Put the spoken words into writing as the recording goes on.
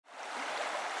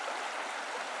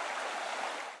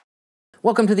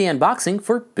Welcome to the unboxing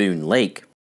for Boonlake.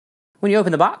 When you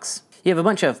open the box, you have a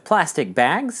bunch of plastic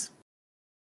bags.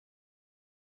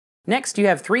 Next, you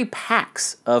have 3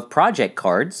 packs of project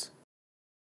cards.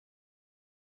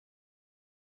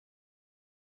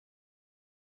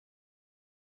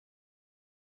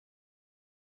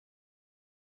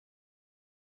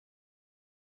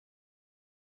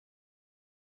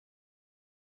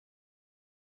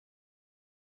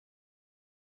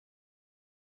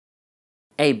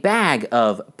 A bag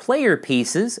of player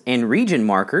pieces and region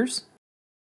markers.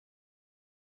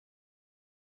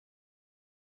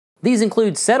 These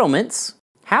include settlements,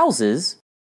 houses,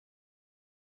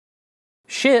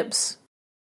 ships,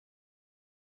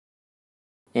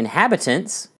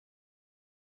 inhabitants,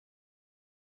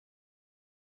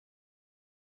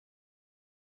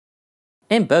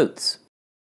 and boats.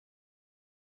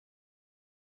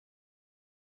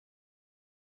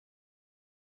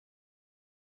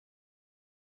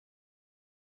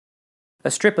 A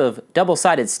strip of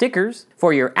double-sided stickers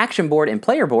for your action board and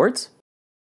player boards.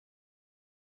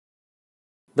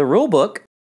 The rule book.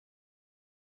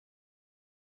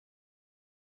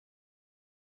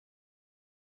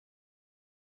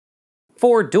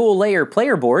 4 dual-layer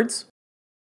player boards.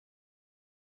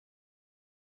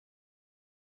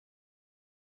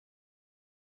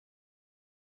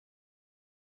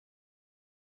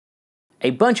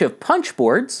 A bunch of punch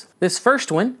boards. This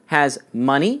first one has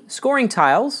money, scoring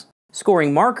tiles,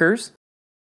 scoring markers,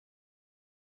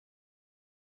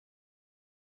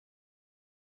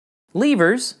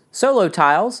 levers, solo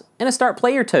tiles, and a start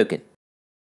player token.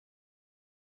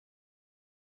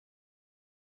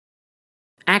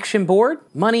 Action board,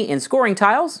 money and scoring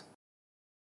tiles,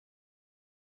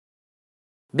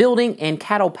 building and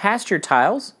cattle pasture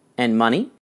tiles and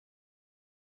money,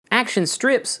 action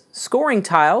strips, scoring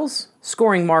tiles,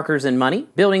 scoring markers and money,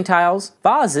 building tiles,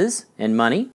 vases and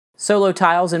money, solo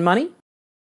tiles and money,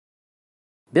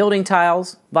 building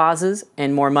tiles, vases,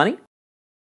 and more money.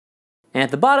 And at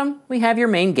the bottom, we have your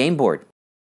main game board.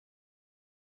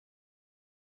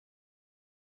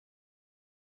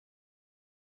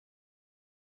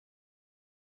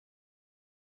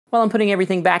 While I'm putting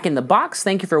everything back in the box,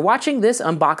 thank you for watching this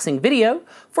unboxing video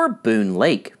for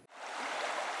Boonlake.